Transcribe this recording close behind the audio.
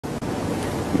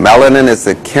Melanin is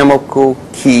the chemical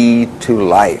key to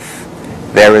life.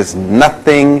 There is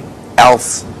nothing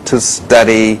else to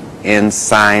study in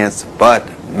science but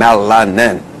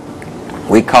melanin.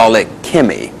 We call it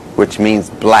chemi, which means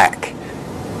black.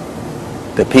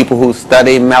 The people who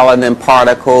study melanin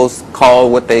particles call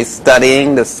what they're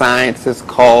studying, the science is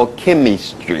called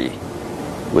chemistry,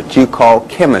 what you call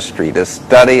chemistry, the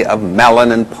study of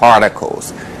melanin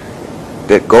particles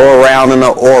that go around in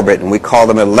an orbit, and we call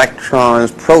them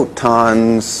electrons,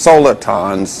 protons,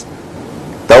 solitons.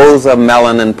 Those are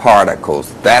melanin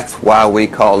particles. That's why we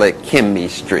call it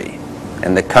chemistry.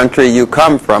 And the country you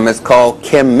come from is called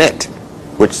Kemet,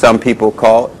 which some people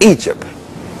call Egypt.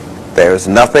 There's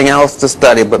nothing else to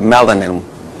study but melanin.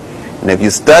 And if you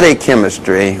study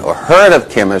chemistry or heard of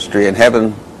chemistry and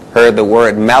haven't heard the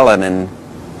word melanin,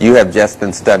 you have just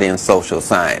been studying social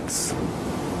science.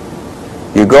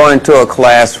 You go into a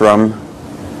classroom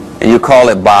and you call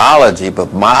it biology, but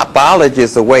biology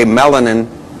is the way melanin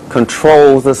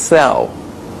controls the cell.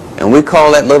 And we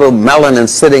call that little melanin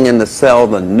sitting in the cell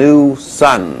the new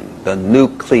sun, the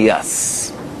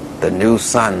nucleus. The new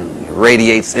sun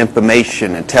radiates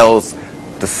information and tells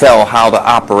the cell how to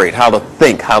operate, how to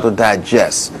think, how to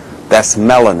digest. That's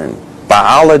melanin.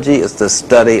 Biology is the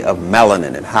study of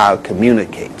melanin and how it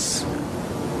communicates.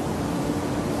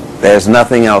 There's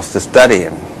nothing else to study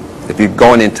if you're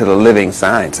going into the living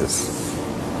sciences.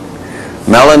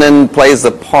 Melanin plays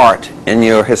a part in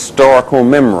your historical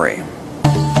memory.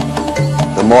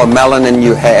 The more melanin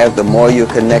you have, the more you're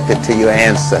connected to your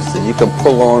ancestors. You can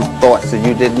pull on thoughts that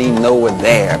you didn't even know were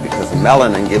there because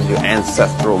melanin gives you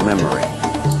ancestral memory.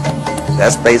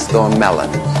 That's based on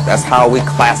melanin. That's how we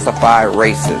classify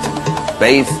races,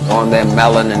 based on their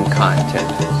melanin content.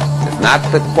 It's not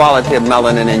the quality of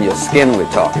melanin in your skin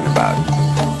we're talking about.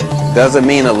 Doesn't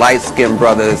mean a light-skinned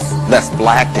brother is less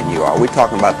black than you are. We're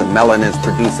talking about the melanins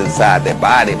produced inside their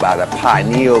body by the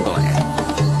pineal gland.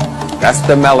 That's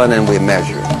the melanin we're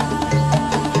measuring.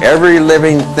 Every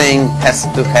living thing has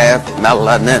to have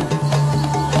melanin.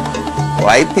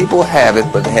 White people have it,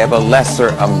 but they have a lesser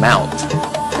amount.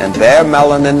 And their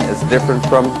melanin is different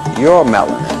from your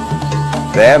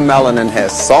melanin. Their melanin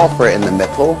has sulfur in the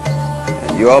middle,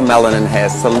 and your melanin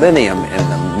has selenium in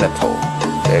the middle.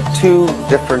 There are two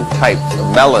different types of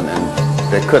melanin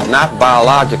that could not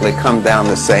biologically come down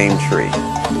the same tree.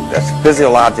 That's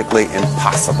physiologically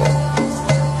impossible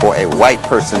for a white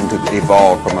person to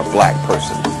evolve from a black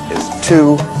person. It's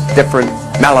two different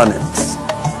melanins.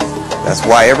 That's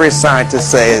why every scientist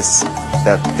says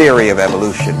the theory of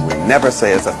evolution. We never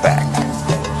say it's a fact.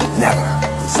 Never.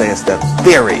 We say it's the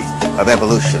theory of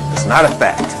evolution. It's not a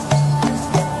fact.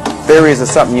 Theories are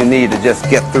something you need to just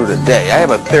get through the day. I have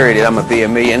a theory that I'm going to be a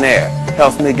millionaire. It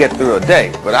helps me get through a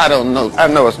day. But I don't know. I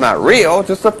know it's not real. It's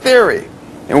just a theory.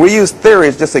 And we use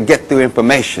theories just to get through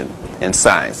information in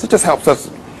science. It just helps us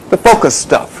to focus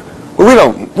stuff. But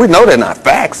we know they're not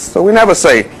facts. So we never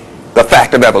say the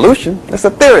fact of evolution. It's a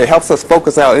theory. It helps us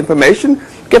focus our information,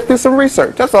 get through some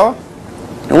research. That's all.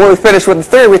 And when we finish with the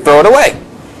theory, we throw it away.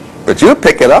 But you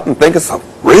pick it up and think it's a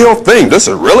real thing. This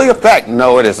is really a fact.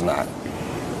 No, it is not.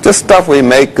 Just stuff we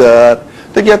make up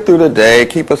to get through the day,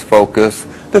 keep us focused.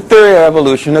 The theory of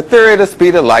evolution, the theory of the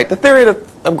speed of light, the theory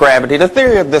of gravity, the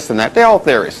theory of this and that. They're all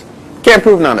theories. Can't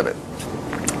prove none of it.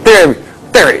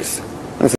 Theories.